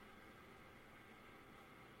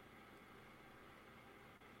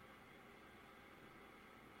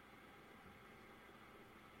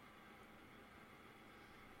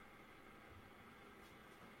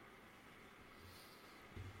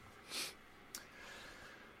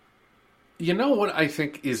 You know what I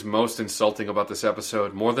think is most insulting about this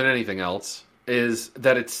episode, more than anything else, is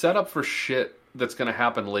that it's set up for shit that's going to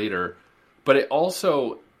happen later, but it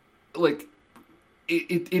also, like,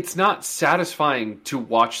 it's not satisfying to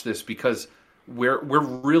watch this because we're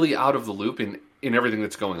really out of the loop in everything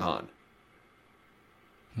that's going on.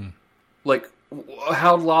 Like,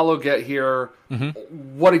 how'd Lalo get here?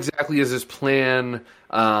 Mm-hmm. What exactly is his plan?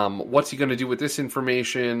 What's he going to do with this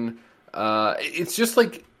information? It's just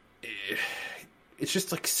like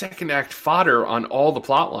second act fodder on all the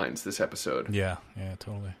plot lines this episode. Yeah,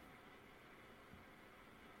 totally.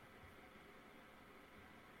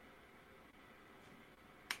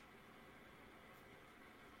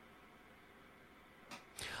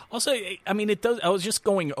 Also, I mean, it does. I was just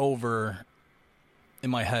going over in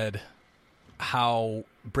my head how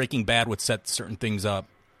Breaking Bad would set certain things up,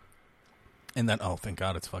 and then, oh, thank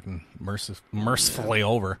God, it's fucking mercifully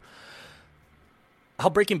over. How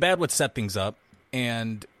Breaking Bad would set things up,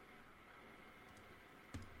 and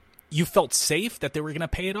you felt safe that they were going to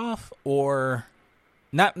pay it off, or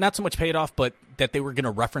not so much pay it off, but that they were going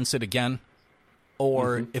to reference it again,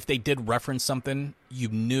 or if they did reference something, you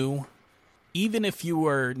knew, even if you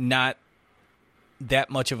were not that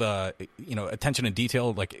much of a, attention to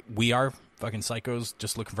detail, like we are fucking psychos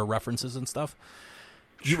just looking for references and stuff,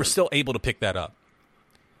 you were still able to pick that up.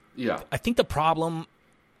 Yeah. I think the problem...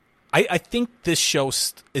 I think this show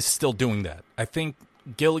is still doing that. I think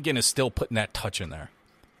Gilligan is still putting that touch in there.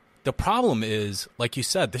 The problem is, like you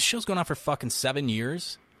said, this show's going on for fucking 7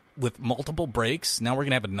 years with multiple breaks. Now we're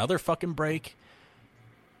going to have another fucking break.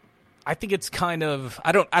 I think it's kind of...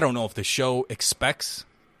 I don't know if the show expects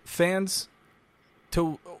fans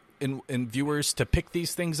to and viewers to pick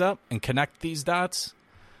these things up and connect these dots.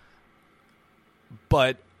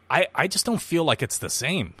 But I just don't feel like it's the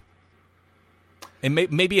same. And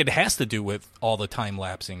maybe it has to do with all the time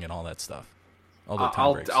lapsing and all that stuff. All the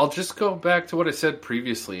time breaks. I'll just go back to what I said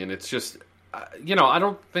previously, and it's just, I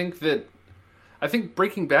don't think that... I think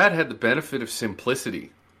Breaking Bad had the benefit of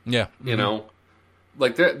simplicity. Yeah. You know?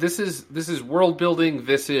 Like, this is world building.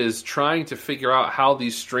 This is trying to figure out how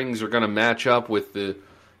these strings are going to match up with the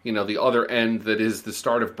other end that is the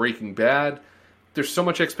start of Breaking Bad. There's so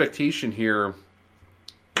much expectation here.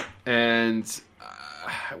 And...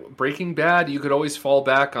 Breaking Bad, you could always fall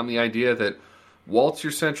back on the idea that Walt's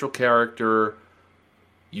your central character.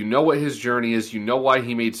 You know what his journey is. You know why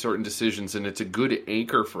he made certain decisions, and it's a good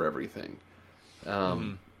anchor for everything.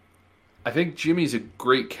 I think Jimmy's a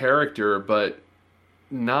great character, but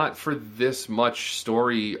not for this much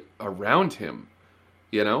story around him.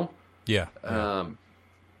 You know? Yeah.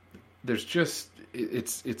 There's just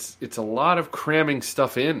it's a lot of cramming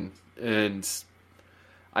stuff in, and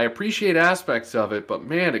I appreciate aspects of it, but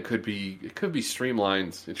man, it could be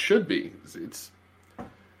streamlined. It should be. It's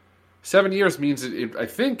 7 years means I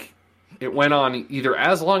think it went on either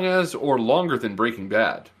as long as or longer than Breaking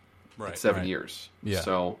Bad. Right. 7 years. Yeah.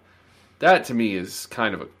 So that to me is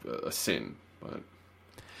kind of a sin. But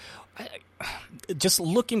just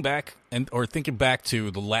looking back or thinking back to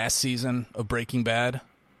the last season of Breaking Bad,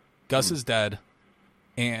 Gus is dead,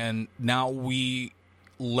 and now we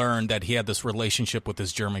learned that he had this relationship with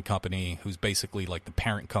this German company who's basically like the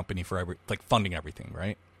parent company for funding everything,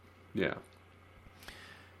 right? Yeah.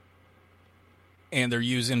 And they're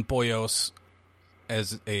using Boyos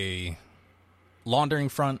as a laundering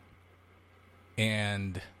front,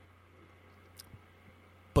 but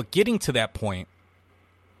getting to that point,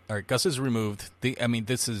 all right, Gus is removed.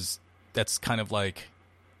 That's kind of like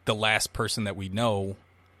the last person that we know,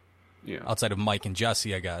 outside of Mike and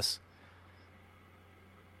Jesse, I guess.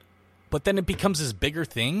 But then it becomes this bigger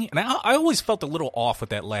thing. And I always felt a little off with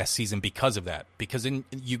that last season because of that. Because then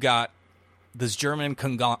you got this German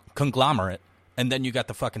conglomerate, and then you got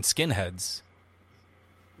the fucking skinheads.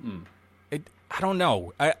 I don't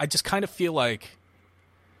know. I just kind of feel like,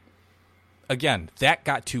 again, that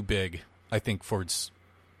got too big, I think, for its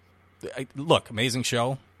look, amazing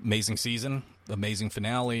show, amazing season, amazing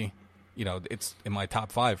finale. You know, it's in my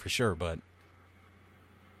top 5 for sure, but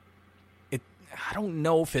I don't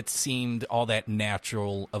know if it seemed all that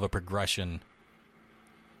natural of a progression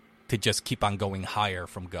to just keep on going higher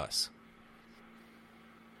from Gus.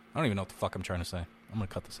 I don't even know what the fuck I'm trying to say. I'm going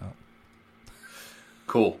to cut this out.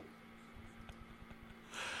 Cool.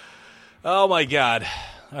 Oh, my God.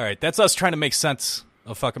 All right, that's us trying to make sense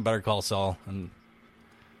of fucking Better Call Saul and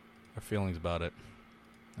our feelings about it,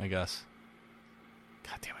 I guess.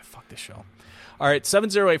 God damn it, fuck this show. All right,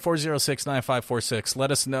 708-406-9546.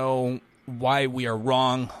 Let us know why we are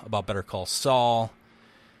wrong about Better Call Saul.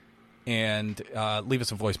 And leave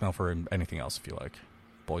us a voicemail for anything else if you like.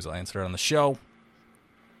 Boys will answer it on the show.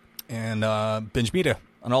 And Binge Media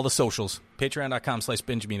on all the socials.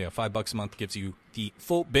 Patreon.com/Binge Media. $5 a month gives you the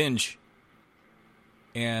full binge.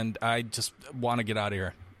 And I just want to get out of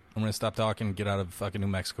here. I'm going to stop talking and get out of fucking New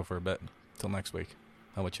Mexico for a bit. Until next week.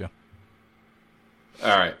 How about you?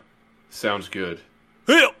 All right. Sounds good.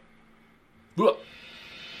 Yeah.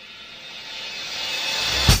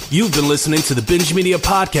 You've been listening to the Binge Media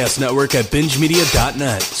Podcast Network at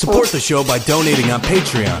BingeMedia.net. Support the show by donating on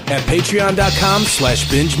Patreon at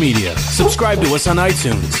Patreon.com/Binge Media. Subscribe to us on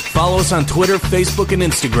iTunes. Follow us on Twitter, Facebook, and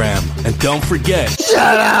Instagram. And don't forget...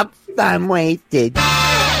 Shut up! I'm wasted.